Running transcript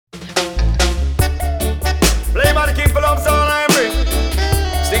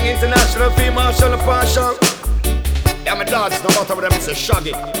the V Marshall and partial. Yeah, my dogs, no matter what them say,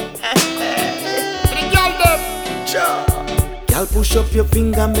 Shaggy. The girl them, sure. Girl, push up your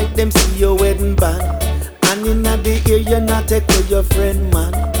finger, make them see your wedding band. And inna the ear, you not take away your friend,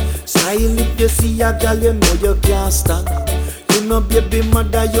 man. Style if you see a girl, you know you can't stand. You know baby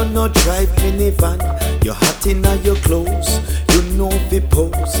mother, you know drive minivan. You hot inna your clothes, you know fi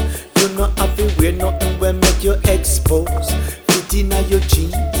pose. You know have to wear nothing will make you expose. Fit inna your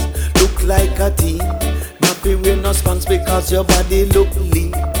jeans, look like a teen. Not fi wear no spanks because your body look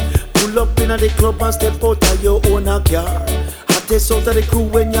lean. Pull up inna the club and step out of your own car. Hottest out of the crew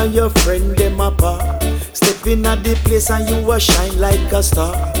when you and your friend them apart. Step inna the place and you a shine like a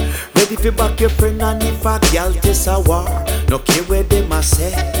star. Ready fi back your friend and if a girl test a war. No care where them a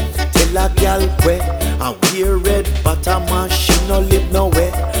say. Tell a girl where I wear red bottom and she no live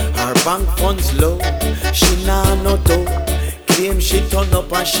nowhere. Her bank funds low, she nah no dough. Claim she turn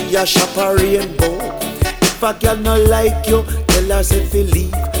up and she a shop a rainbow. If a girl no like you, tell her say fi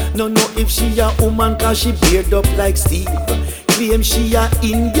leave. No know if she a woman cause she beard up like Steve. Claim she a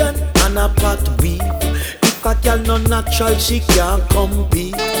Indian and a pot weave. If a girl no natural, she can't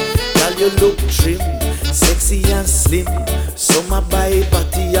compete. Girl you look trim, sexy and slim. Some a buy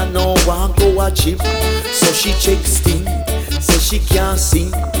body and no one go a gym. So she check Sting, say she can't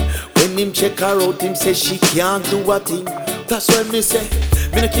sing. When him check her out, him say she can't do a thing. That's why me say,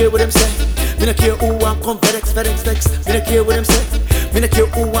 me no care what them say. Me no care who want come FedEx. Me no care what them say. Me no care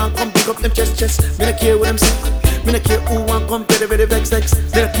who want come pick up them chest. Me no care what them say. Me no care who want come very vex. Me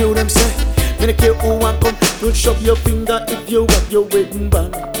no care what them say. Me no care who want come. Don't shove your finger if you have your wedding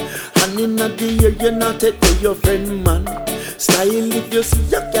band. And inna the year you not take away your friend man. Style if you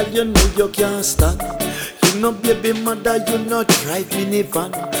see a girl you know you can't stand. You know baby mother you not drive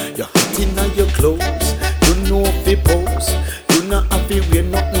minivan. You hot inna your clothes, you know fi pose. You not have to wear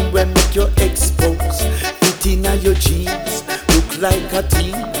nothing when make you expose. Fit inna your jeans, look like a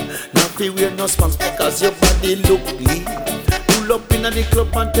teen. Not fi wear no spanks because your body look lean. Pull up inna the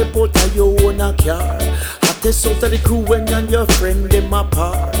club and take out of your own car. Hottest out of the crew when you and your friend them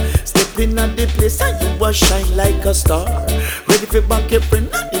apart. Step inna the place and you a shine like a star. Ready fi back your friend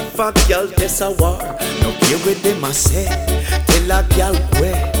and if a girl test a war. No care what them a say. Tell a girl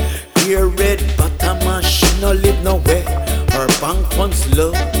where. Wear red bottom and she no live nowhere. Her bank funds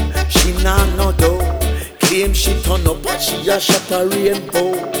low, she nah no dough. Claim she turn up and she a shot a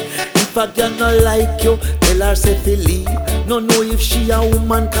rainbow. If a girl no like you, tell her say fi leave. No know if she a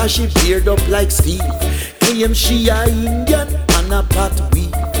woman cause she beard up like Steve. Claim she a Indian and a pot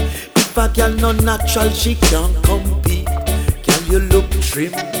weave. If a girl no natural, she can't compete. Girl you look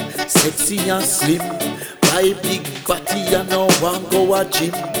trim, sexy and slim. Buy big body and no one go a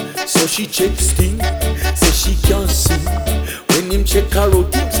gym. So she check Sting, say she can't sing. When him check her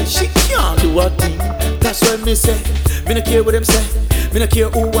out, him say she can't do a thing. That's why me say, me no care what them say. Me no care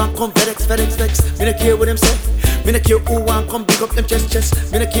who want come FedEx. Me no care what them say. Me no care who want come big up them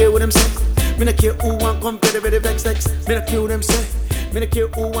chest. Me no care what them say. Me no care who want come very vex. Me no care what them say. Me no care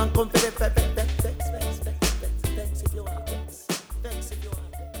who want come FedEx.